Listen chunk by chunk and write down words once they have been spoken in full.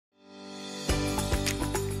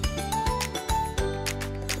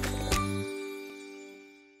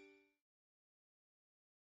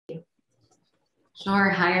Sure.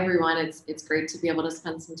 Hi, everyone. It's great to be able to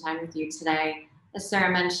spend some time with you today. As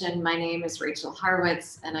Sarah mentioned, my name is Rachel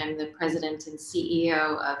Haurwitz, and I'm the president and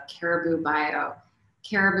CEO of Caribou Bio.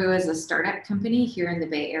 Caribou is a startup company here in the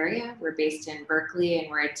Bay Area. We're based in Berkeley, and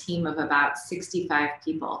we're a team of about 65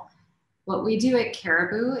 people. What we do at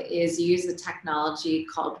Caribou is use a technology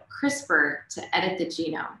called CRISPR to edit the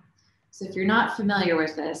genome. So if you're not familiar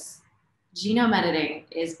with this, genome editing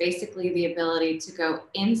is basically the ability to go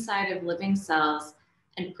inside of living cells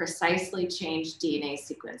and precisely change DNA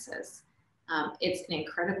sequences. It's an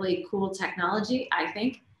incredibly cool technology, I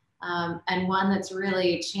think, and one that's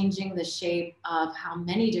really changing the shape of how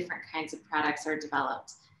many different kinds of products are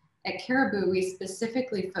developed. At Caribou, we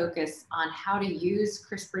specifically focus on how to use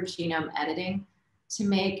CRISPR genome editing to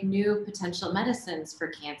make new potential medicines for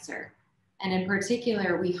cancer. And in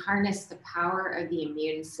particular, we harness the power of the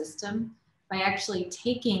immune system by actually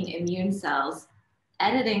taking immune cells,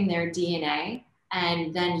 editing their DNA,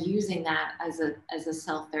 and then using that as a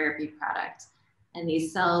cell therapy product. And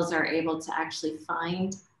these cells are able to actually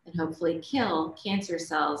find and hopefully kill cancer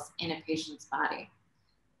cells in a patient's body.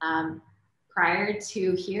 Prior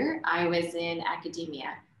to here, I was in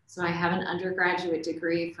academia. So I have an undergraduate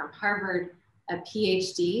degree from Harvard, a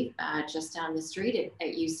PhD just down the street at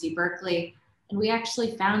UC Berkeley. And we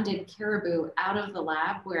actually founded Caribou out of the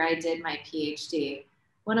lab where I did my PhD.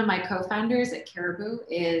 One of my co-founders at Caribou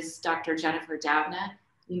is Dr. Jennifer Doudna.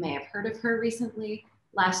 You may have heard of her recently.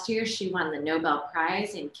 Last year, she won the Nobel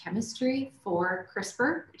Prize in chemistry for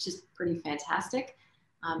CRISPR, which is pretty fantastic.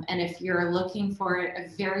 And if you're looking for a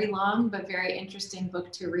very long but very interesting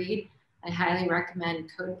book to read, I highly recommend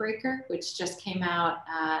Codebreaker, which just came out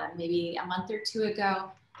maybe a month or two ago.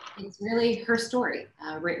 It's really her story,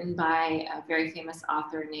 written by a very famous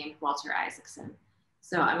author named Walter Isaacson.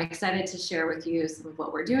 So I'm excited to share with you some of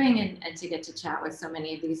what we're doing and to get to chat with so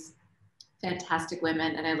many of these fantastic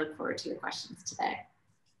women. And I look forward to your questions today.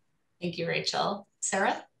 Thank you, Rachel.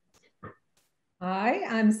 Sara? Hi,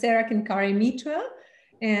 I'm Sara Kenkare-Mitra,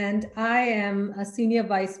 and I am a Senior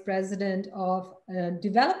Vice President of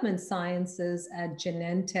Development Sciences at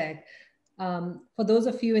Genentech. For those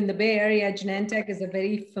of you in the Bay Area, Genentech is a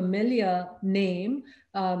very familiar name.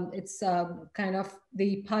 It's kind of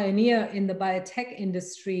the pioneer in the biotech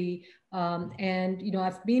industry. And, you know,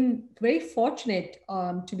 I've been very fortunate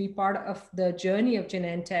to be part of the journey of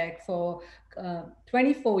Genentech for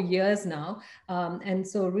 24 years now. And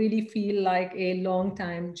so really feel like a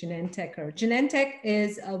long-time Genentecher. Genentech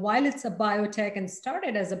is, while it's a biotech and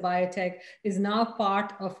started as a biotech, is now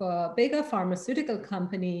part of a bigger pharmaceutical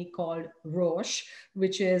company called Roche,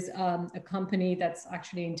 which is a company that's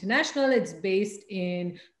actually international. It's based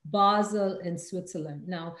in Basel in Switzerland.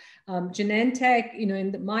 Now, Genentech, you know,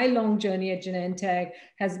 in my long journey at Genentech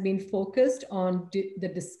has been focused on the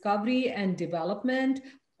discovery and development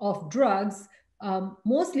of drugs,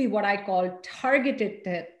 mostly what I call targeted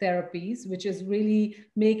therapies, which is really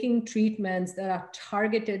making treatments that are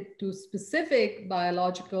targeted to specific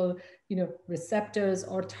biological, you know, receptors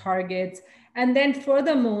or targets. And then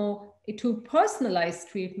furthermore, to personalized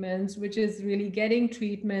treatments, which is really getting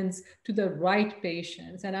treatments to the right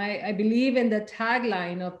patients. And I believe in the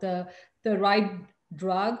tagline of the right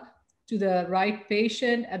drug to the right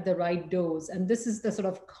patient at the right dose. And this is the sort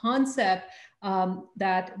of concept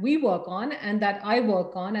that we work on and that I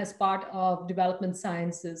work on as part of development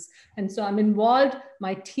sciences. And so I'm involved,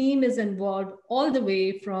 my team is involved all the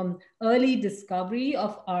way from early discovery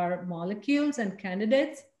of our molecules and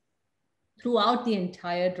candidates throughout the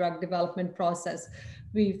entire drug development process.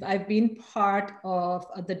 I've been part of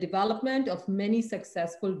the development of many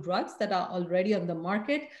successful drugs that are already on the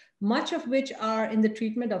market, much of which are in the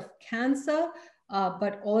treatment of cancer,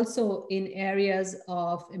 but also in areas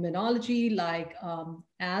of immunology like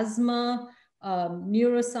asthma,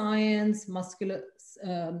 neuroscience,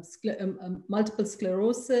 multiple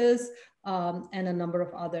sclerosis, and a number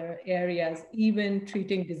of other areas, even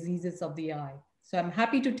treating diseases of the eye. So I'm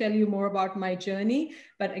happy to tell you more about my journey.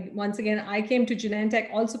 But once again, I came to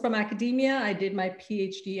Genentech also from academia. I did my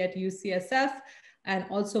PhD at UCSF and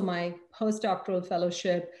also my postdoctoral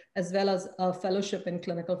fellowship, as well as a fellowship in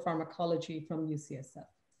clinical pharmacology from UCSF.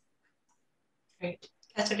 Great.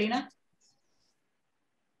 Katerina?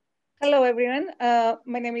 Hello, everyone.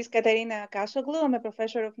 My name is Katerina Akassoglou. I'm a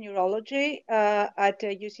professor of neurology at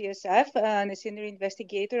UCSF and a senior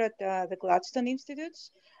investigator at the Gladstone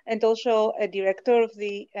Institutes, and also a director of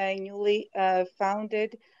the newly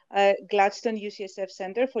founded Gladstone UCSF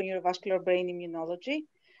Center for Neurovascular Brain Immunology.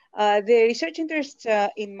 The research interests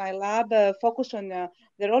in my lab focus on the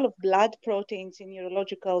role of blood proteins in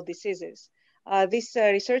neurological diseases. This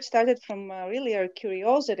research started from really our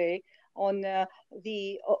curiosity on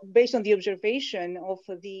based on the observation of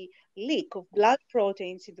the leak of blood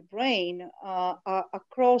proteins in the brain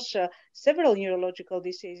across several neurological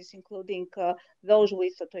diseases, including those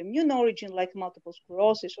with autoimmune origin like multiple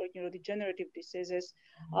sclerosis or neurodegenerative diseases,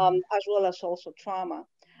 as well as also trauma.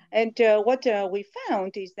 And what we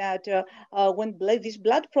found is that when these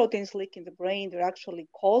blood proteins leak in the brain, they're actually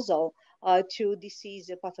causal to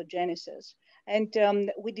disease pathogenesis. And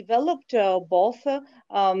we developed both,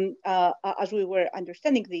 as we were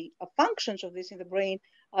understanding the functions of this in the brain,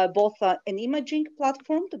 both an imaging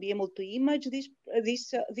platform to be able to image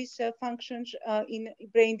these functions in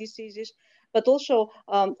brain diseases, but also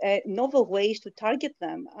novel ways to target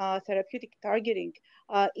them, therapeutic targeting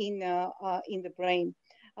in the brain.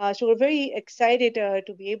 So we're very excited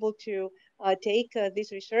to be able to take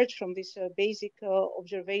this research from these basic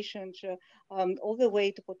observations all the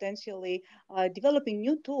way to potentially developing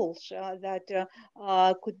new tools that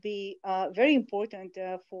could be very important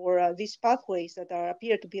for these pathways that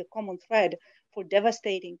appear to be a common thread for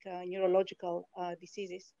devastating neurological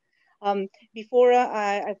diseases. Before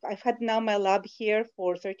I've had now my lab here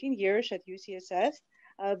for 13 years at UCSF.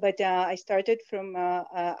 But I started from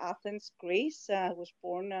Athens, Greece. I was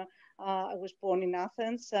born in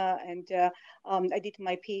Athens, and I did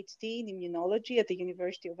my PhD in immunology at the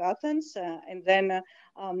University of Athens, and then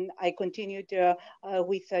I continued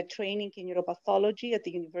with training in neuropathology at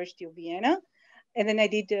the University of Vienna. And then I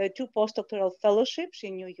did 2 postdoctoral fellowships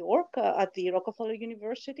in New York at the Rockefeller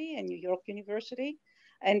University and New York University.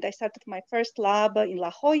 And I started my first lab in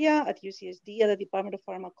La Jolla at UCSD at the Department of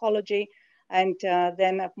Pharmacology. And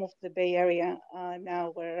then I've moved to the Bay Area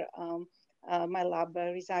now where my lab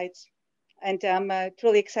resides. And I'm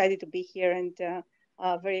truly excited to be here and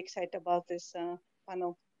very excited about this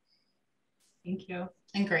panel. Thank you.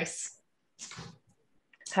 And Grace.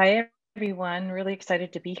 Hi, everyone. Really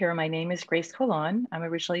excited to be here. My name is Grace Colón. I'm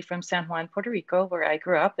originally from San Juan, Puerto Rico, where I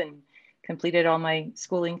grew up and completed all my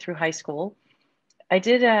schooling through high school.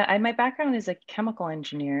 My background is as a chemical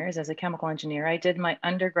engineer. I did my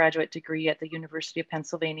undergraduate degree at the University of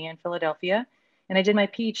Pennsylvania in Philadelphia, and I did my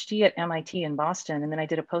PhD at MIT in Boston, and then I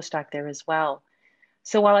did a postdoc there as well.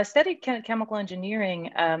 So while I studied chemical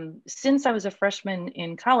engineering, since I was a freshman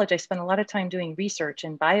in college, I spent a lot of time doing research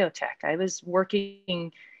in biotech. I was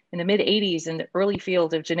working in the mid-'80s in the early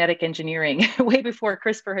field of genetic engineering, way before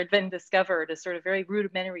CRISPR had been discovered, as sort of very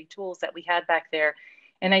rudimentary tools that we had back there.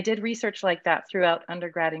 And I did research like that throughout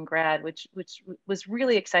undergrad and grad, which was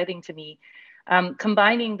really exciting to me,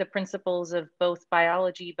 combining the principles of both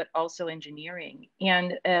biology, but also engineering.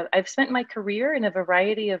 And I've spent my career in a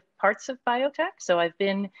variety of parts of biotech. So I've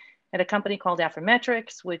been at a company called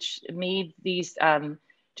Affymetrix, which made these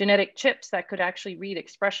genetic chips that could actually read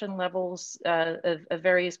expression levels of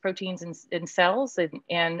various proteins in cells.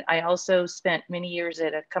 And I also spent many years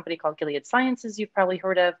at a company called Gilead Sciences, you've probably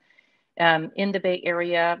heard of, in the Bay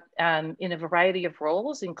Area in a variety of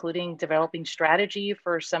roles, including developing strategy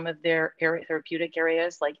for some of their therapeutic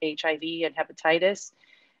areas like HIV and hepatitis,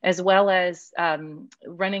 as well as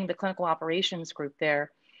running the clinical operations group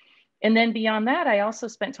there. And then beyond that, I also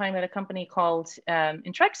spent time at a company called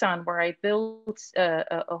Intrexon, where I built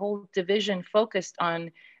a whole division focused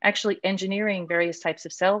on actually engineering various types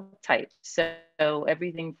of cell types. So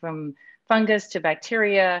everything from fungus to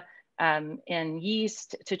bacteria, and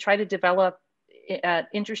yeast, to try to develop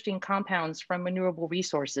interesting compounds from renewable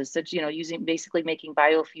resources, that basically making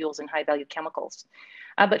biofuels and high-value chemicals.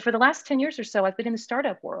 But for the last 10 years or so, I've been in the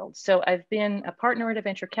startup world. So I've been a partner at a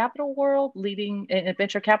venture capital world, leading a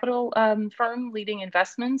venture capital firm, leading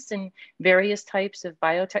investments in various types of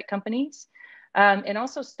biotech companies, and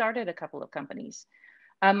also started a couple of companies.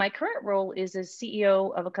 My current role is as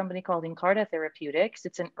CEO of a company called InCarda Therapeutics.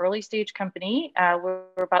 It's an early stage company. We're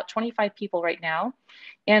about 25 people right now,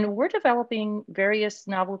 and we're developing various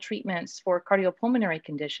novel treatments for cardiopulmonary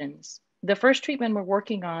conditions. The first treatment we're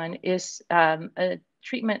working on is a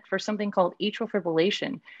treatment for something called atrial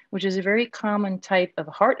fibrillation, which is a very common type of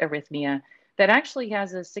heart arrhythmia that actually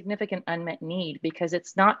has a significant unmet need because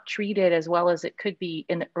it's not treated as well as it could be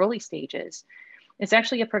in the early stages. It's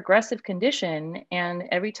actually a progressive condition, and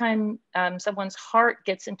every time someone's heart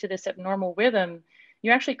gets into this abnormal rhythm,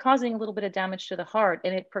 you're actually causing a little bit of damage to the heart,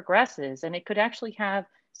 and it progresses, and it could actually have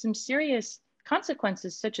some serious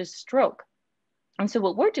consequences such as stroke. And so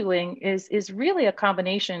what we're doing is really a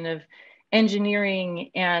combination of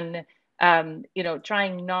engineering and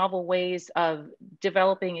trying novel ways of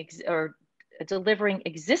developing or delivering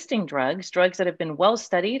existing drugs that have been well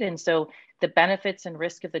studied, and so the benefits and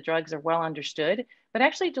risk of the drugs are well understood, but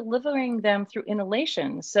actually delivering them through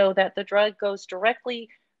inhalation so that the drug goes directly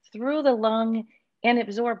through the lung and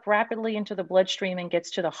absorbed rapidly into the bloodstream and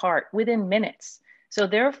gets to the heart within minutes. So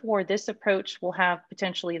therefore, this approach will have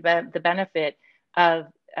potentially the benefit of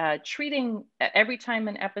treating every time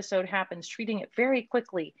an episode happens, treating it very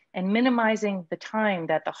quickly and minimizing the time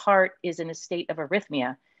that the heart is in a state of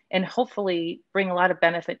arrhythmia, and hopefully bring a lot of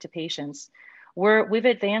benefit to patients. We've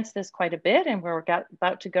advanced this quite a bit, and we're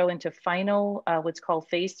about to go into final what's called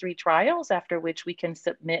phase 3 trials, after which we can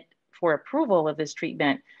submit for approval of this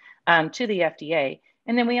treatment to the FDA.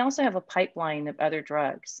 And then we also have a pipeline of other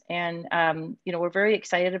drugs. And, you know, we're very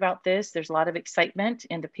excited about this. There's a lot of excitement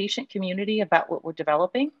in the patient community about what we're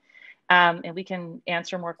developing. And we can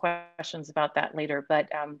answer more questions about that later. But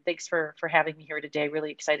thanks for having me here today.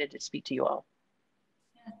 Really excited to speak to you all.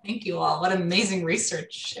 Yeah, thank you all. What amazing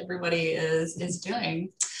research everybody is doing.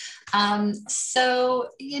 So,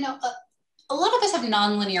 you know, a lot of us have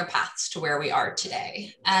nonlinear paths to where we are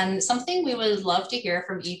today. And something we would love to hear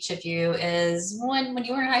from each of you is when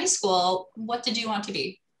you were in high school, what did you want to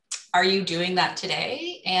be? Are you doing that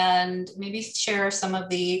today? And maybe share some of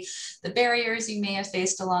the barriers you may have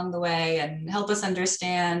faced along the way and help us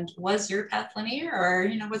understand, was your path linear, or,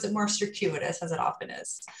 you know, was it more circuitous as it often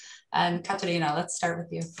is? And Katerina, let's start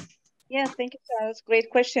with you. Yeah, thank you, Sara. That's a great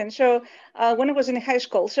question. So when I was in high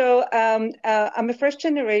school, so I'm a first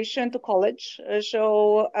generation to college.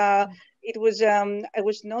 It was I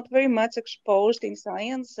was not very much exposed in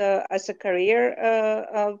science as a career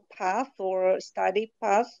path or study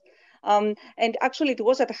path. And actually, it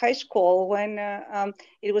was at high school when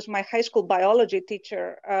it was my high school biology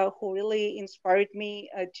teacher who really inspired me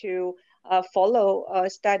to follow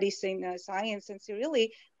studies in science, and she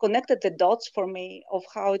really connected the dots for me of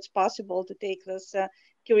how it's possible to take this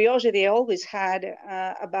curiosity I always had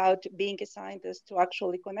about being a scientist to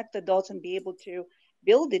actually connect the dots and be able to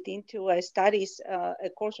build it into a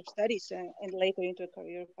course of studies, and later into a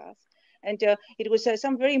career path. And it was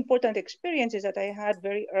some very important experiences that I had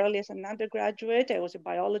very early as an undergraduate. I was a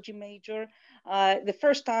biology major. The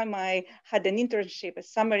first time I had an internship, a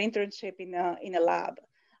summer internship in a lab.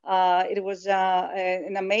 It was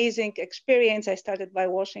an amazing experience. I started by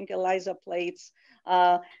washing ELISA plates.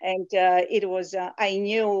 And it was, I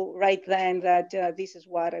knew right then that this is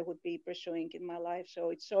what I would be pursuing in my life. So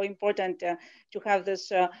it's so important to have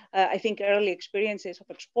this, I think, early experiences of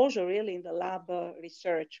exposure really in the lab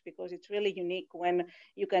research, because it's really unique when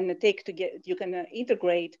you can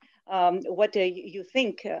integrate what you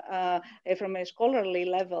think from a scholarly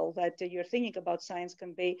level that you're thinking about science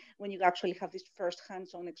can be, when you actually have this first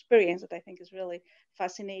hands-on experience that I think is really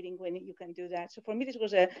fascinating when you can do that. So for me, this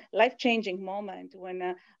was a life-changing moment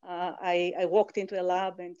when I walked into a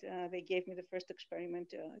lab and they gave me the first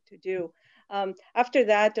experiment to do. After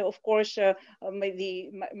that, of course,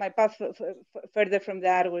 my path further from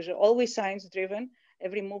that was always science-driven.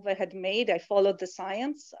 Every move I had made, I followed the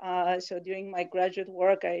science. So during my graduate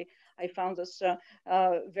work, I found this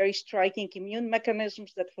very striking immune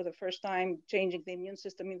mechanisms that for the first time changing the immune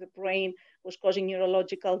system in the brain was causing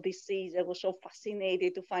neurological disease. I was so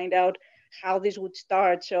fascinated to find out how this would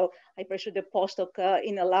start. So I pursued a postdoc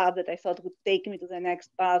in a lab that I thought would take me to the next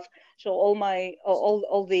path. So all my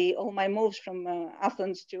moves from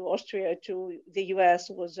Athens to Austria to the US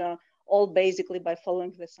was all basically by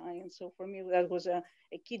following the science. So for me, that was a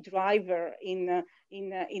key driver in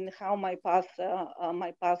how my path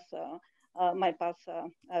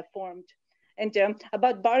formed. And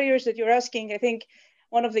about barriers that you're asking, I think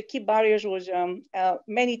one of the key barriers was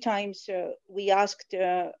many times we asked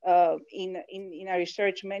in our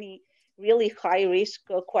research many really high risk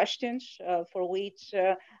questions for which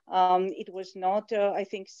it was not, I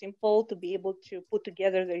think, simple to be able to put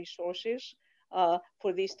together the resources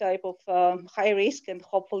for this type of high risk and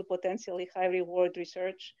hopefully potentially high reward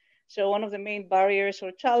research. So one of the main barriers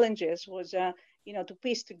or challenges was, to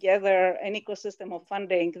piece together an ecosystem of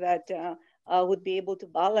funding that would be able to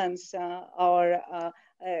balance our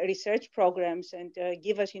research programs and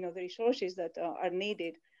give us, the resources that are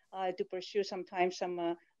needed to pursue sometimes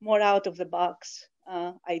some more out of the box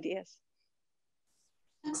ideas.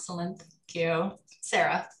 Excellent, thank you.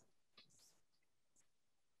 Sara.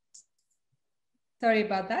 Sorry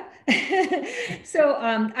about that. So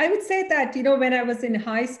I would say that, when I was in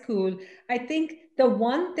high school, I think the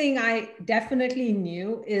one thing I definitely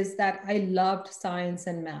knew is that I loved science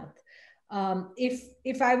and math.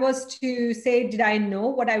 If I was to say, did I know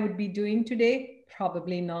what I would be doing today?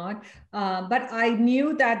 Probably not. But I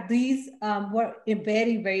knew that these were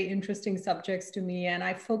very, very interesting subjects to me, and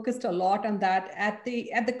I focused a lot on that at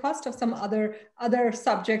the cost of some other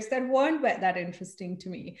subjects that weren't that interesting to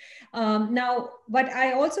me. Now, but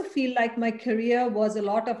I also feel like my career was a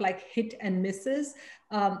lot of like hit and misses.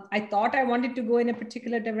 I thought I wanted to go in a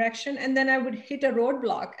particular direction, and then I would hit a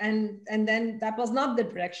roadblock, and then that was not the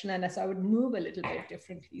direction, and so I would move a little bit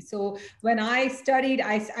differently. So when I studied,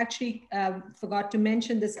 I actually forgot to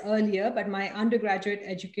mention this earlier, but my undergraduate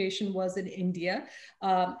education was in India,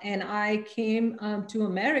 and I came to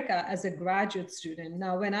America as a graduate student.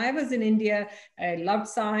 Now, when I was in India, I loved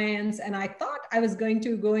science, and I thought I was going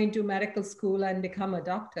to go into medical school and become a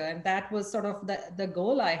doctor, and that was sort of the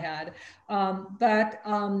goal I had. But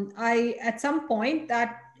I, at some point,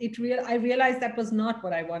 I realized that was not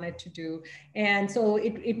what I wanted to do. And so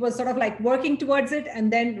it was sort of like working towards it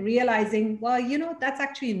and then realizing, well, you know, that's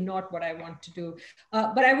actually not what I want to do.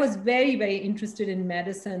 But I was very, very interested in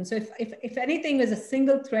medicine. So if anything is a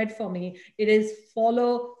single thread for me, it is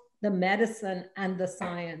follow the medicine and the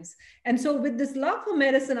science. And so with this love for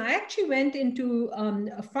medicine, I actually went into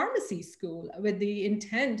a pharmacy school with the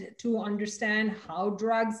intent to understand how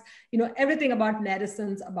drugs, you know, everything about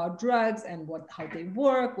medicines, about drugs and how they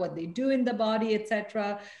work, what they do in the body,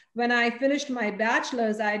 etc. When I finished my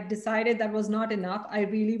bachelor's, I decided that was not enough. I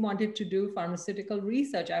really wanted to do pharmaceutical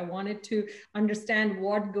research. I wanted to understand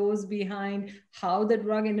what goes behind how the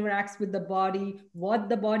drug interacts with the body, what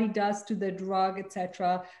the body does to the drug,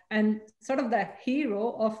 etc. And sort of the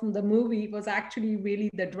hero of the movie was actually really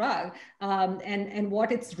the drug, and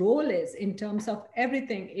what its role is in terms of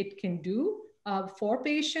everything it can do for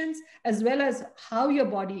patients, as well as how your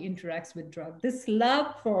body interacts with drugs. This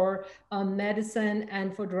love for medicine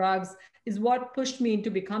and for drugs is what pushed me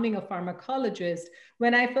into becoming a pharmacologist.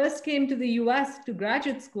 When I first came to the US to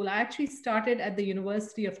graduate school, I actually started at the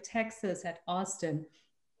University of Texas at Austin.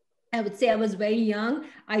 I would say I was very young.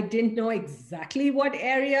 I didn't know exactly what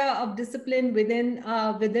area of discipline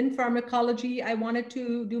within pharmacology I wanted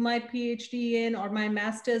to do my PhD in or my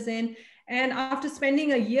master's in. And after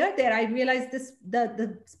spending a year there, I realized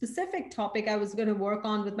the specific topic I was going to work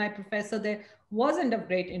on with my professor there wasn't of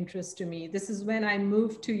great interest to me. This is when I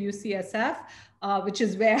moved to UCSF, which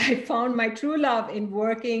is where I found my true love in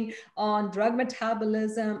working on drug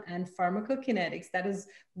metabolism and pharmacokinetics. That is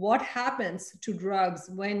what happens to drugs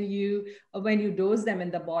when you dose them in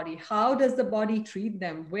the body. How does the body treat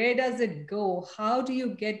them? Where does it go? How do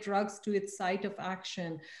you get drugs to its site of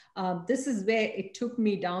action? This is where it took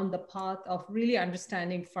me down the path of really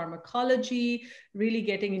understanding pharmacology, really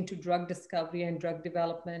getting into drug discovery and drug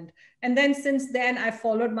development. And then since then, I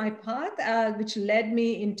followed my path, which led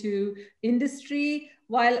me into industry,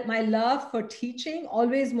 while my love for teaching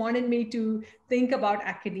always wanted me to think about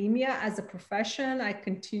academia as a profession. I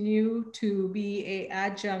continue to be an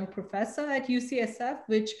adjunct professor at UCSF,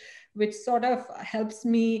 which sort of helps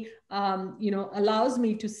me, allows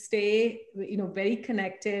me to stay, very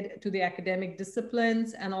connected to the academic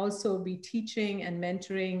disciplines and also be teaching and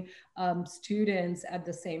mentoring students at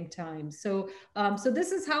the same time. So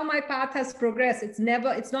this is how my path has progressed. It's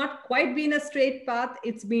not quite been a straight path.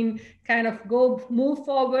 It's been kind of move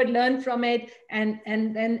forward, learn from it, and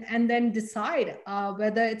then decide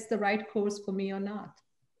whether it's the right course for me or not.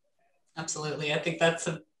 Absolutely. I think that's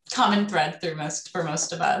a common thread for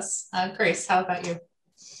most of us. Grace, how about you?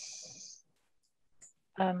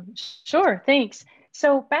 Sure, thanks.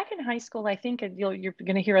 So back in high school, I think you're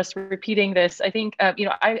going to hear us repeating this. I think,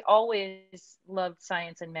 I always loved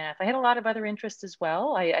science and math. I had a lot of other interests as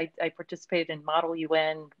well. I participated in Model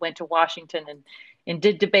UN, went to Washington and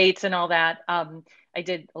did debates and all that. I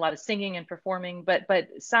did a lot of singing and performing, but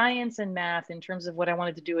science and math in terms of what I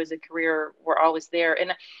wanted to do as a career were always there.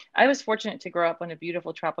 And I was fortunate to grow up on a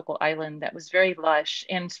beautiful tropical island that was very lush.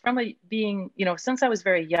 And from being, since I was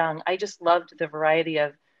very young, I just loved the variety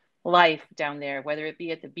of life down there, whether it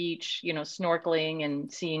be at the beach, snorkeling and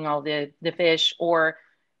seeing all the fish, or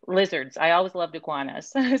lizards. I always loved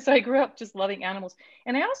iguanas. So I grew up just loving animals.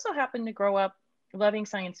 And I also happened to grow up loving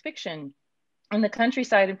science fiction. On the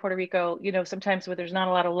countryside in Puerto Rico, sometimes where there's not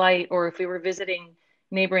a lot of light, or if we were visiting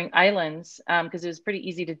neighboring islands, because it was pretty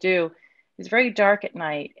easy to do, it's very dark at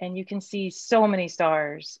night, and you can see so many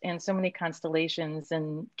stars and so many constellations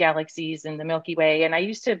and galaxies in the Milky Way. And I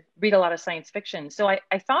used to read a lot of science fiction. So I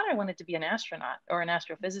thought I wanted to be an astronaut or an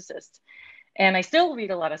astrophysicist. And I still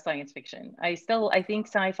read a lot of science fiction. I think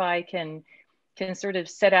sci-fi can can sort of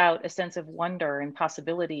set out a sense of wonder and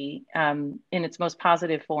possibility in its most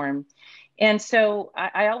positive form. And so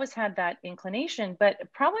I always had that inclination, but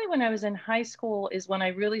probably when I was in high school is when I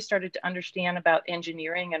really started to understand about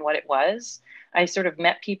engineering and what it was. I sort of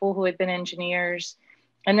met people who had been engineers.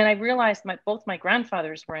 And then I realized both my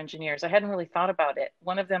grandfathers were engineers. I hadn't really thought about it.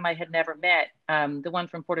 One of them I had never met, the one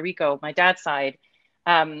from Puerto Rico, my dad's side.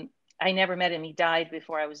 I never met him. He died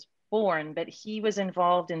before I was born, but he was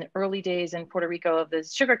involved in the early days in Puerto Rico of the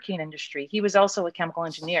sugarcane industry. He was also a chemical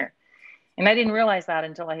engineer. And I didn't realize that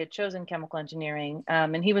until I had chosen chemical engineering.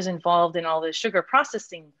 And he was involved in all the sugar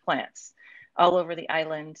processing plants all over the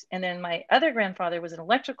island. And then my other grandfather was an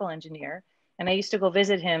electrical engineer. And I used to go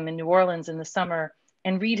visit him in New Orleans in the summer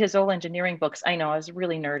and read his old engineering books. I know, I was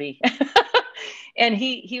really nerdy. And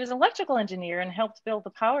he was an electrical engineer and helped build the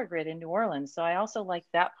power grid in New Orleans. So I also liked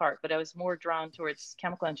that part, but I was more drawn towards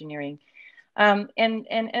chemical engineering. And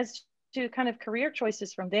as to kind of career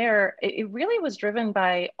choices from there, it really was driven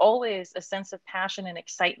by always a sense of passion and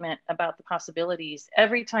excitement about the possibilities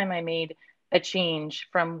every time I made a change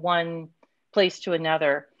from one place to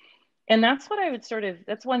another. And that's what I would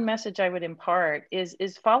that's one message I would impart is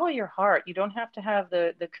follow your heart. You don't have to have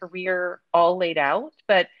the career all laid out,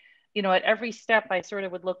 but you know, at every step, I sort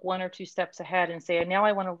of would look 1 or 2 steps ahead and say, now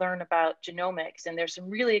I want to learn about genomics. And there's some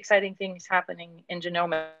really exciting things happening in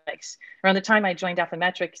genomics. Around the time I joined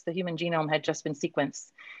Affymetrix, the human genome had just been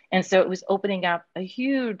sequenced. And so it was opening up a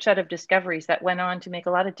huge set of discoveries that went on to make a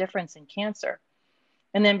lot of difference in cancer.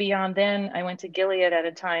 And then beyond then, I went to Gilead at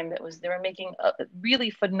a time they were making a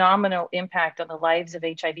really phenomenal impact on the lives of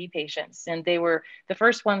HIV patients. And they were the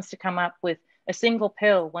first ones to come up with a single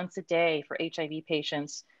pill once a day for HIV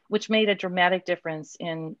patients, which made a dramatic difference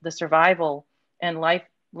in the survival and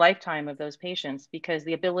lifetime of those patients, because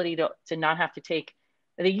the ability to not have to take,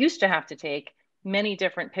 they used to have to take many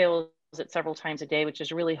different pills at several times a day, which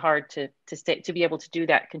is really hard to be able to do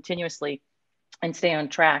that continuously and stay on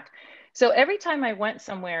track. So every time I went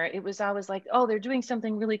somewhere, it was always like, oh, they're doing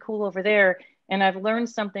something really cool over there. And I've learned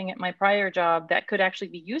something at my prior job that could actually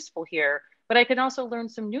be useful here, but I could also learn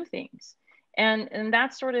some new things. And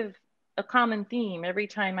that's sort of a common theme every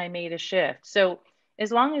time I made a shift. So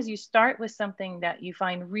as long as you start with something that you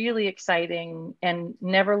find really exciting and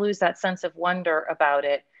never lose that sense of wonder about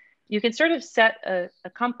it, you can sort of set a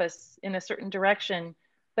compass in a certain direction,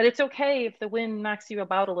 but it's okay if the wind knocks you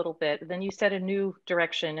about a little bit, then you set a new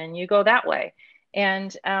direction and you go that way.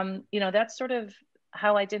 And, you know, that's sort of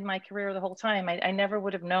how I did my career the whole time. I never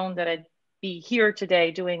would have known that I'd be here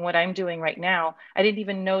today doing what I'm doing right now. I didn't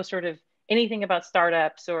even know sort of anything about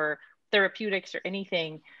startups or therapeutics or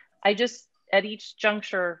anything. I just at each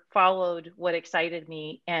juncture followed what excited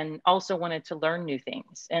me and also wanted to learn new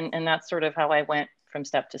things. And that's sort of how I went from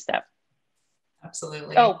step to step.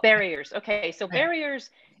 Absolutely. Oh, barriers. Okay. So barriers,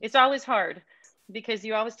 it's always hard because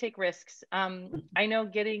you always take risks. I know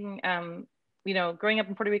you know, growing up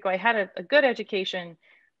in Puerto Rico, I had a good education,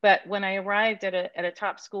 but when I arrived at a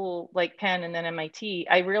top school like Penn and then MIT,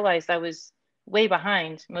 I realized I was way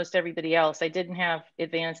behind most everybody else. I didn't have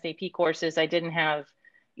advanced AP courses. I didn't have,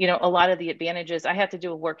 you know, a lot of the advantages. I had to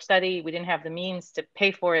do a work study. We didn't have the means to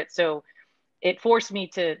pay for it. So it forced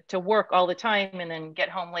me to work all the time and then get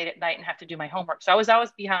home late at night and have to do my homework. So I was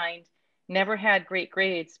always behind, never had great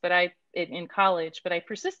grades, but in college, but I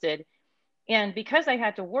persisted. And because I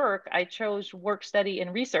had to work, I chose work study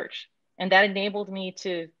and research. And that enabled me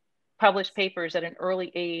to publish papers at an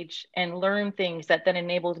early age and learn things that then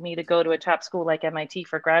enabled me to go to a top school like MIT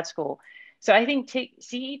for grad school. So I think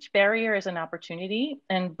see each barrier as an opportunity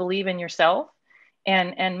and believe in yourself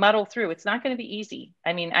and muddle through. It's not going to be easy.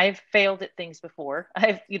 I mean, I've failed at things before.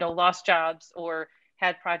 I've, you know, lost jobs or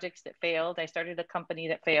had projects that failed. I started a company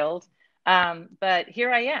that failed. But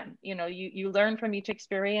here I am. You know, you learn from each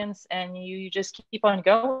experience and you just keep on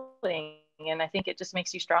going. And I think it just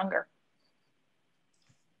makes you stronger.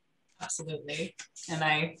 Absolutely.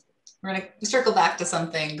 And we're going to circle back to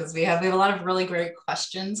something because we have a lot of really great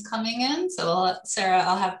questions coming in. So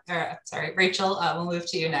Sarah, Rachel, we'll move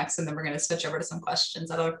to you next, and then we're going to switch over to some questions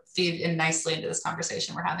that'll feed in nicely into this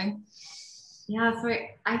conversation we're having. Yeah, so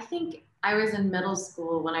I think I was in middle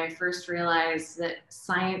school when I first realized that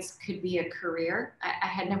science could be a career. I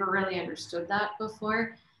had never really understood that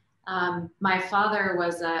before. My father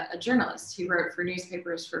was a journalist who wrote for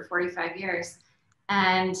newspapers for 45 years.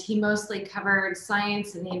 And he mostly covered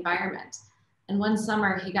science and the environment. And one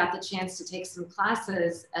summer he got the chance to take some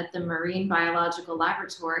classes at the Marine Biological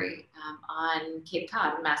Laboratory on Cape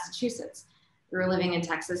Cod in Massachusetts. We were living in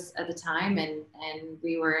Texas at the time, and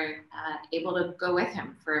we were able to go with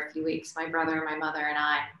him for a few weeks, my brother, my mother, and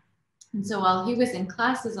I. And so while he was in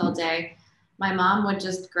classes all day, my mom would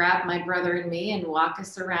just grab my brother and me and walk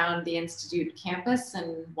us around the Institute campus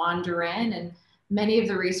and wander in. And many of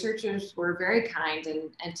the researchers were very kind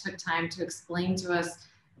and took time to explain to us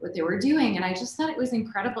what they were doing. And I just thought it was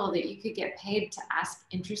incredible that you could get paid to ask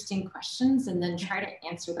interesting questions and then try to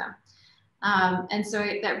answer them. And so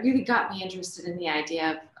that really got me interested in the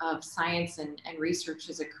idea of science and research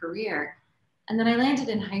as a career. And then I landed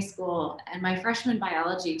in high school, and my freshman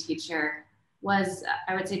biology teacher was,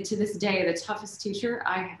 I would say to this day, the toughest teacher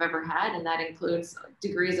I have ever had. And that includes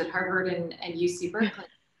degrees at Harvard and UC Berkeley.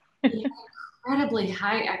 He had incredibly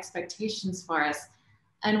high expectations for us.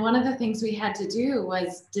 And one of the things we had to do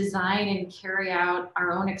was design and carry out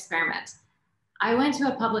our own experiment. I went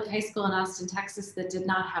to a public high school in Austin, Texas that did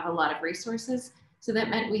not have a lot of resources. So that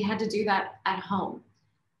meant we had to do that at home.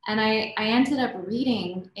 And I ended up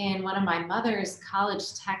reading in one of my mother's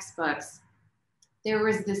college textbooks, there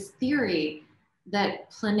was this theory that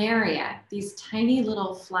planaria, these tiny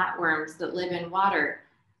little flatworms that live in water,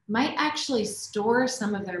 might actually store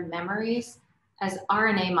some of their memories as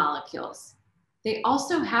RNA molecules. They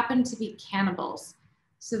also happen to be cannibals.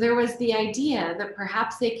 So there was the idea that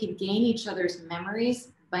perhaps they could gain each other's memories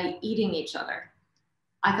by eating each other.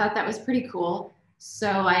 I thought that was pretty cool. So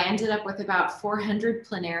I ended up with about 400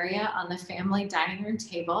 planaria on the family dining room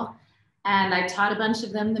table. And I taught a bunch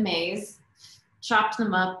of them the maze, chopped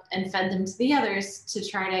them up and fed them to the others to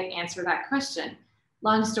try to answer that question.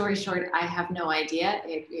 Long story short, I have no idea.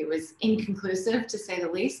 It was inconclusive to say the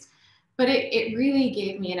least. But it really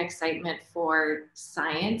gave me an excitement for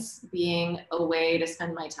science being a way to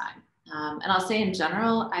spend my time. And I'll say in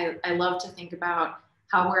general, I love to think about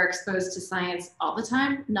how we're exposed to science all the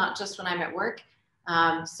time, not just when I'm at work.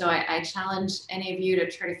 So I challenge any of you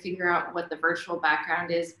to try to figure out what the virtual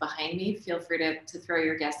background is behind me. Feel free to throw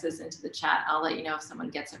your guesses into the chat. I'll let you know if someone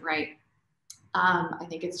gets it right. I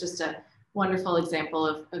think it's just a wonderful example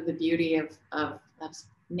of the beauty of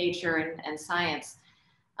nature and science.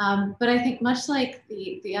 But I think much like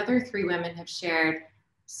the other three women have shared,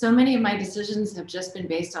 so many of my decisions have just been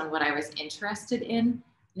based on what I was interested in.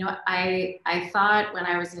 You know, I thought when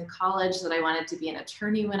I was in college that I wanted to be an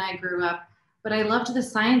attorney when I grew up, but I loved the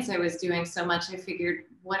science I was doing so much. I figured,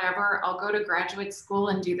 whatever, I'll go to graduate school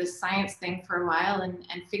and do this science thing for a while and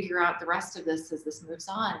figure out the rest of this as this moves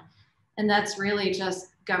on. And that's really just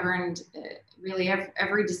governed really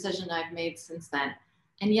every decision I've made since then.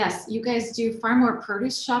 And yes, you guys do far more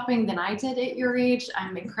produce shopping than I did at your age.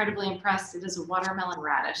 I'm incredibly impressed. It is a watermelon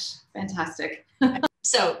radish. Fantastic.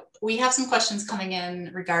 So we have some questions coming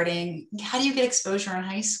in regarding how do you get exposure in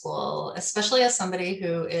high school, especially as somebody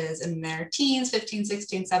who is in their teens, 15,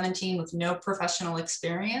 16, 17 with no professional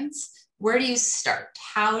experience. Where do you start?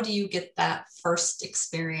 How do you get that first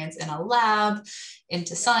experience in a lab,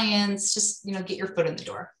 into science? Just, you know, get your foot in the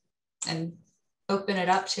door and open it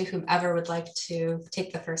up to whomever would like to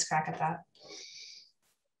take the first crack at that.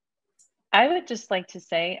 I would just like to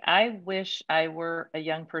say, I wish I were a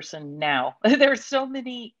young person now. There are so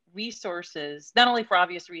many resources, not only for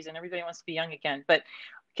obvious reason, everybody wants to be young again, but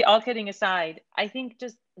all kidding aside, I think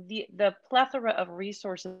just the plethora of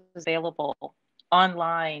resources available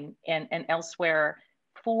online and elsewhere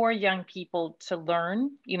for young people to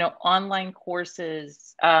learn, you know, online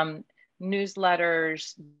courses,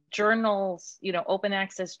 newsletters, journals, you know, open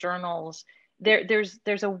access journals.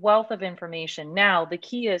 There's a wealth of information. Now, the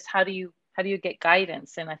key is how do you get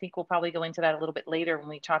guidance? And I think we'll probably go into that a little bit later when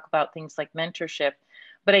we talk about things like mentorship.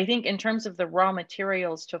 But I think in terms of the raw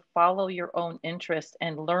materials to follow your own interest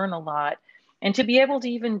and learn a lot, and to be able to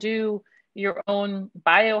even do your own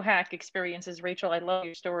biohack experiences. Rachel, I love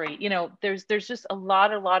your story. You know, there's just a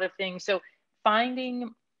lot of things. So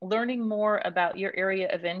learning more about your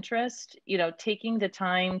area of interest, you know, taking the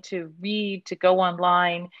time to read, to go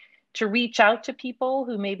online, to reach out to people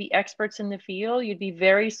who may be experts in the field. You'd be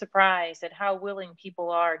very surprised at how willing people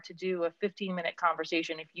are to do a 15-minute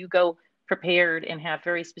conversation if you go prepared and have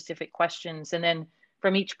very specific questions. And then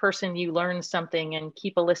from each person, you learn something and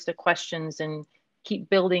keep a list of questions and keep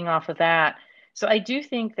building off of that. So I do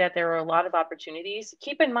think that there are a lot of opportunities.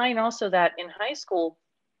 Keep in mind also that in high school,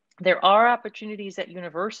 there are opportunities at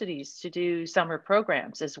universities to do summer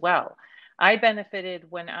programs as well. I benefited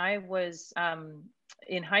when I was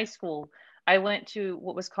in high school. I went to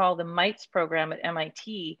what was called the MITES program at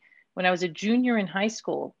MIT. When I was a junior in high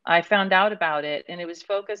school, I found out about it, and it was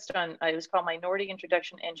focused on, it was called Minority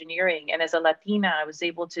Introduction Engineering. And as a Latina, I was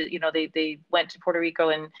able to, you know, they went to Puerto Rico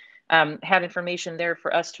and had information there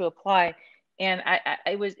for us to apply. And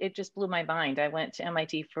it just blew my mind. I went to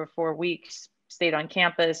MIT for 4 weeks, stayed on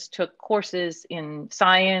campus, took courses in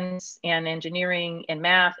science and engineering and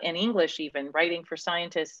math and English, even writing for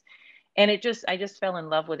scientists. And I just fell in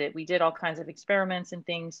love with it. We did all kinds of experiments and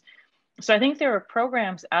things. So I think there are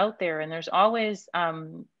programs out there, and there's always,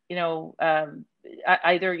 either,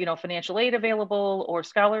 financial aid available or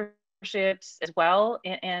scholarships as well.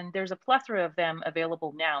 And there's a plethora of them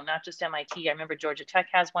available now, not just MIT. I remember Georgia Tech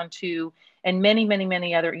has one too. And many, many,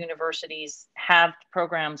 many other universities have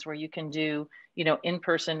programs where you can do,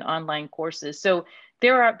 in-person online courses. So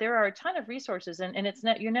there are a ton of resources, and it's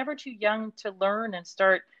not, you're never too young to learn and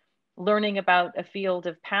start learning about a field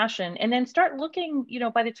of passion, and then start looking,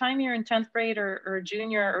 by the time you're in 10th grade or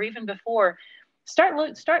junior or even before, start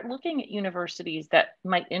looking at universities that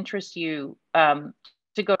might interest you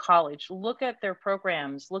to go to college. Look at their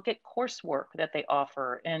programs, look at coursework that they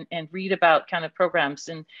offer, and read about kind of programs,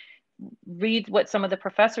 and read what some of the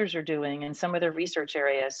professors are doing and some of their research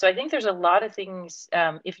areas. So I think there's a lot of things,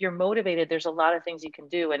 if you're motivated, there's a lot of things you can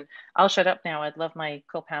do. And I'll shut up now. I'd love my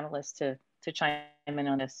co-panelists to chime in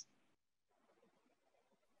on this.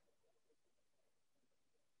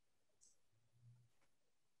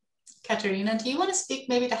 Katerina, do you want to speak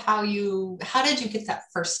maybe to how did you get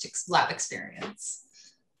that first lab experience?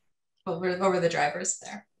 What were the drivers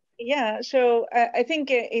there? Yeah, so I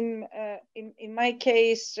think in my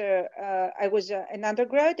case, I was an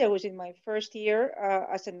undergrad. I was in my first year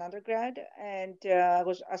as an undergrad, and I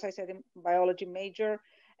was, as I said, a biology major.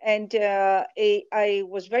 And I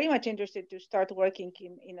was very much interested to start working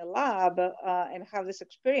in a lab and have this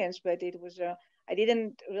experience, but it was I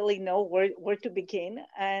didn't really know where to begin.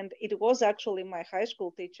 And it was actually my high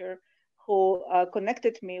school teacher who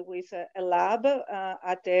connected me with a lab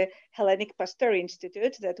at the Hellenic Pasteur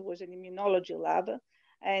Institute that was an immunology lab.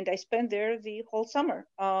 And I spent there the whole summer.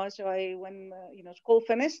 So when school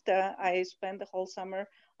finished, I spent the whole summer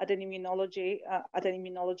at an immunology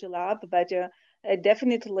lab. But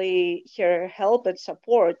definitely her help and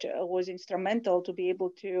support was instrumental to be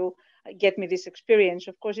able to get me this experience.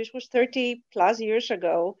 Of course, this was 30 plus years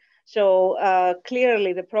ago. So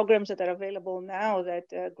clearly the programs that are available now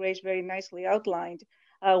that Grace very nicely outlined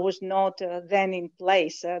was not then in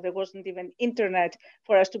place. There wasn't even internet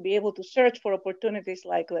for us to be able to search for opportunities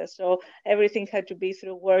like this. So everything had to be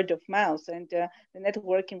through word of mouth, and the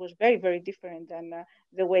networking was very, very different than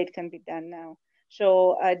the way it can be done now.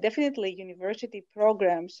 So definitely university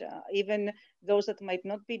programs, even those that might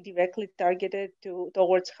not be directly targeted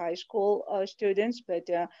towards high school students, but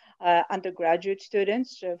undergraduate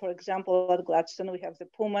students. For example, at Gladstone, we have the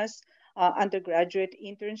PUMAS undergraduate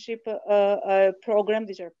internship program.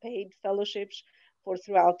 These are paid fellowships for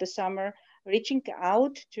throughout the summer. Reaching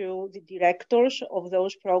out to the directors of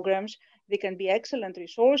those programs, they can be excellent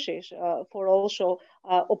resources for also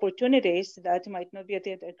opportunities that might not be at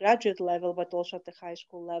the graduate level, but also at the high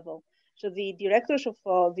school level. So the directors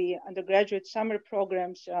of the undergraduate summer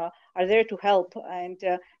programs are there to help, and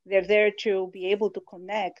they're there to be able to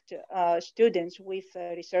connect students with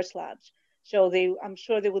research labs. So I'm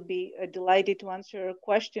sure they would be delighted to answer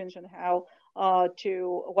questions on how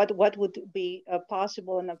what would be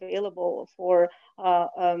possible and available for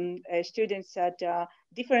students at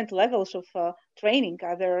different levels of training,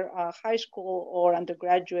 either high school or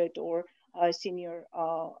undergraduate or senior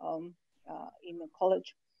in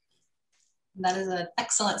college. That is an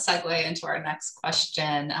excellent segue into our next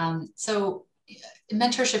question. So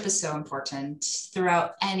mentorship is so important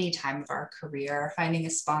throughout any time of our career. Finding a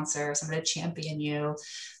sponsor, somebody to champion you.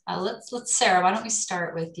 Let's Sara, why don't we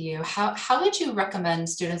start with you? How would you recommend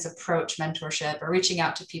students approach mentorship or reaching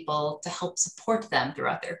out to people to help support them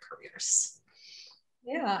throughout their careers?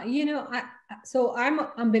 Yeah, so I'm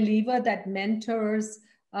a believer that mentors,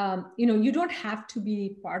 you don't have to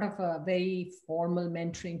be part of a very formal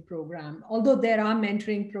mentoring program, although there are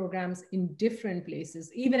mentoring programs in different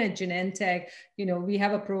places. Even at Genentech, we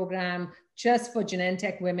have a program just for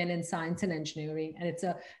Genentech women in science and engineering, and it's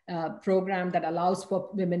a program that allows for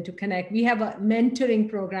women to connect. We have a mentoring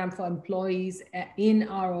program for employees in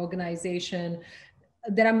our organization.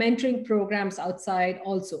 There are mentoring programs outside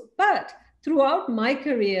also, but throughout my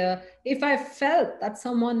career, if I felt that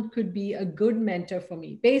someone could be a good mentor for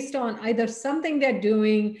me based on either something they're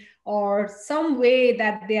doing or some way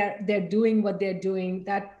that they're doing what they're doing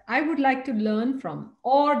that I would like to learn from,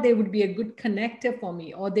 or they would be a good connector for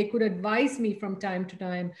me, or they could advise me from time to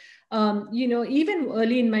time. Even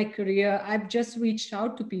early in my career, I've just reached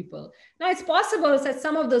out to people. Now, it's possible that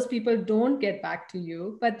some of those people don't get back to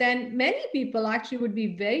you, but then many people actually would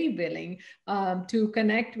be very willing to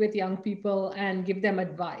connect with young people and give them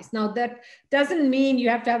advice. Now, that doesn't mean you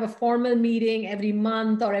have to have a formal meeting every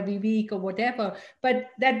month or every week or whatever, but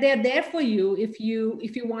that they're there for you if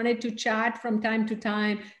you wanted to chat from time to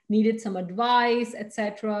time, needed some advice,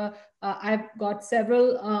 etc. I've got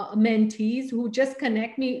several mentees who just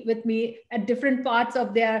connect with me at different parts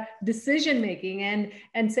of their decision making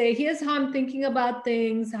and say, here's how I'm thinking about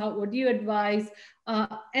things. What do you advise?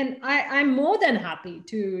 And I'm more than happy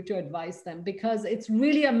to advise them, because it's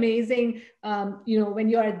really amazing, when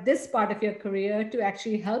you're at this part of your career, to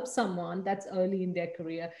actually help someone that's early in their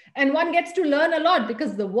career. And one gets to learn a lot,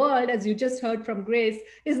 because the world, as you just heard from Grace,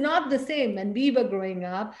 is not the same. When we were growing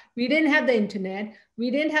up, we didn't have the internet.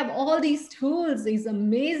 We didn't have all these tools, these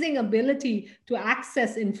amazing ability to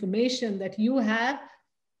access information that you have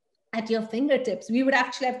at your fingertips. We would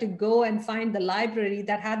actually have to go and find the library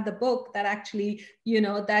that had the book that actually,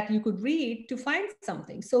 that you could read to find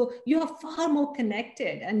something. So you are far more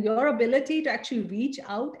connected, and your ability to actually reach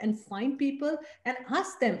out and find people and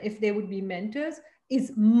ask them if they would be mentors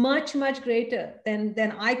is much, much greater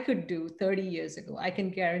than I could do 30 years ago. I can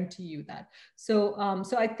guarantee you that. So,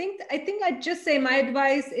 I think I'd just say my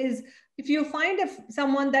advice is, if you find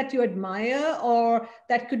someone that you admire, or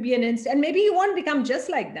that could be and maybe you won't become just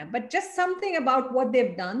like them, but just something about what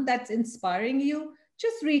they've done that's inspiring you,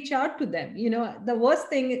 just reach out to them. The worst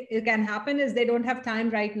thing it can happen is they don't have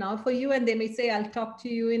time right now for you, and they may say, I'll talk to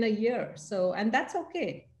you in a year. So, and that's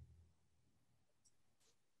okay.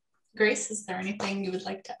 Grace, is there anything you would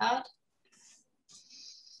like to add?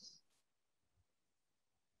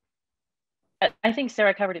 I think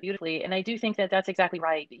Sara covered it beautifully, and I do think that that's exactly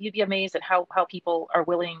right. You'd be amazed at how people are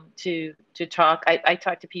willing to talk. I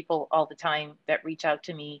talk to people all the time that reach out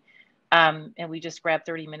to me, and we just grab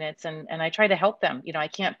 30 minutes, and I try to help them. I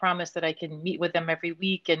can't promise that I can meet with them every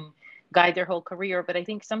week and guide their whole career, but I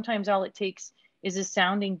think sometimes all it takes is a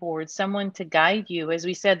sounding board, someone to guide you. As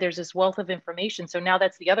we said, there's this wealth of information. So now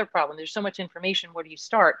that's the other problem. There's so much information. Where do you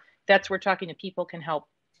start? That's where talking to people can help,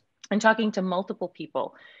 and talking to multiple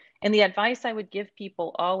people. And the advice I would give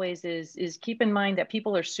people always is keep in mind that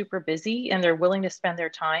people are super busy and they're willing to spend their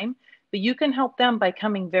time, but you can help them by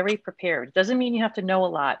coming very prepared. Doesn't mean you have to know a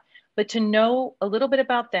lot, but to know a little bit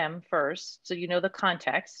about them first. So you know the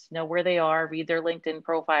context, know where they are, read their LinkedIn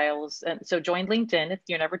profiles. And so join LinkedIn. If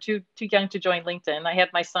you're never too young to join LinkedIn. I have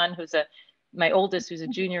my son my oldest, who's a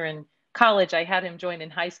junior in college. I had him join in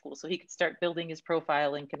high school so he could start building his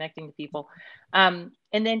profile and connecting to people. And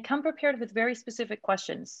then come prepared with very specific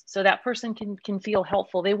questions so that person can feel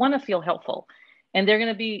helpful. They want to feel helpful, and they're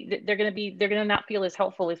going to not feel as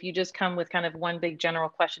helpful if you just come with kind of one big general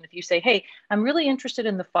question. If you say, hey, I'm really interested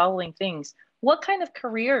in the following things, what kind of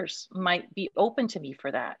careers might be open to me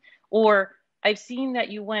for that? Or I've seen that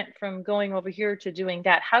you went from going over here to doing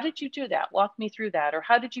that. How did you do that? Walk me through that. Or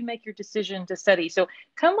how did you make your decision to study? So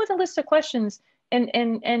come with a list of questions,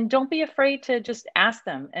 and don't be afraid to just ask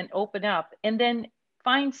them and open up, and then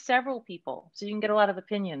find several people so you can get a lot of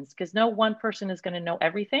opinions, because no one person is going to know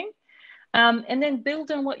everything. And then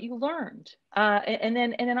build on what you learned. And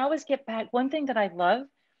then always get back. One thing that I love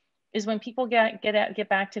is when people get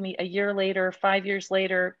back to me a year later, 5 years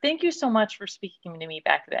later. Thank you so much for speaking to me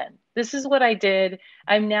back then. This is what I did.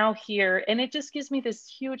 I'm now here. And it just gives me this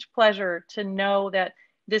huge pleasure to know that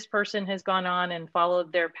this person has gone on and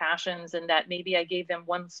followed their passions, and that maybe I gave them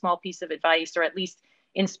one small piece of advice, or at least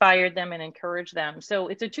inspired them and encouraged them. So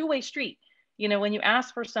it's a two-way street. When you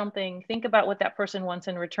ask for something, think about what that person wants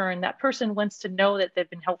in return. That person wants to know that they've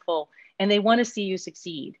been helpful, and they want to see you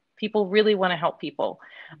succeed. People really want to help people.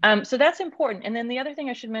 So that's important. And then the other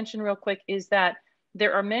thing I should mention real quick is that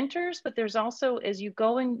there are mentors, but there's also, as you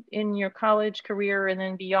go in your college career and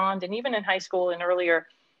then beyond, and even in high school and earlier,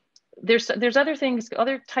 there's other things,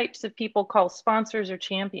 other types of people called sponsors or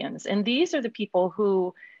champions. And these are the people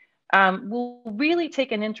who will really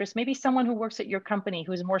take an interest, maybe someone who works at your company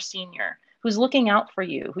who's more senior, who's looking out for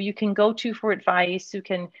you, who you can go to for advice, who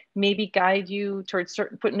can maybe guide you towards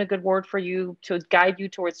put in a good word for you to guide you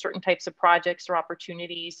towards certain types of projects or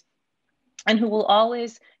opportunities, and who will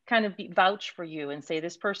always kind of vouch for you and say,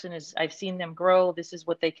 this person I've seen them grow, this is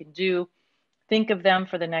what they can do. Think of them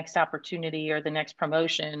for the next opportunity or the next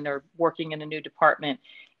promotion or working in a new department.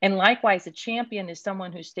 And likewise, a champion is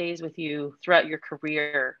someone who stays with you throughout your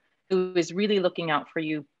career, who is really looking out for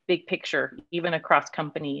you, big picture, even across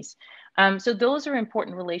companies. So those are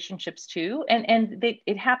important relationships too. And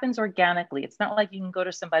it happens organically. It's not like you can go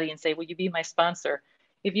to somebody and say, will you be my sponsor?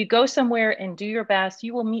 If you go somewhere and do your best,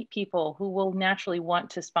 you will meet people who will naturally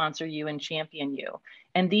want to sponsor you and champion you.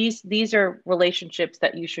 And these are relationships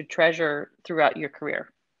that you should treasure throughout your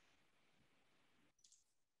career.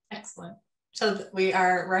 Excellent. So we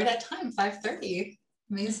are right at time, 5:30.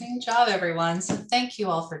 Amazing job, everyone. So thank you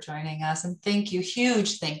all for joining us, and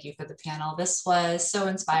huge thank you for the panel. This was so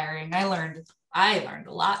inspiring. I learned I learned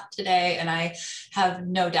a lot today, and I have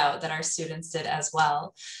no doubt that our students did as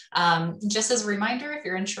well. Just as a reminder, if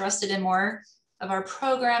you're interested in more of our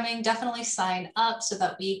programming, definitely sign up so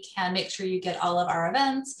that we can make sure you get all of our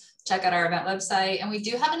events. Check out our event website. And we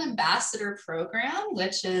do have an ambassador program,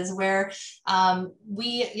 which is where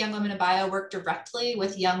we, Young Women in Bio, work directly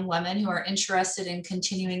with young women who are interested in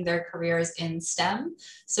continuing their careers in STEM.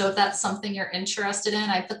 So if that's something you're interested in,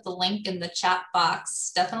 I put the link in the chat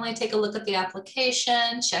box. Definitely take a look at the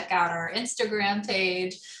application, check out our Instagram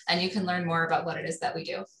page, and you can learn more about what it is that we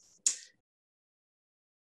do.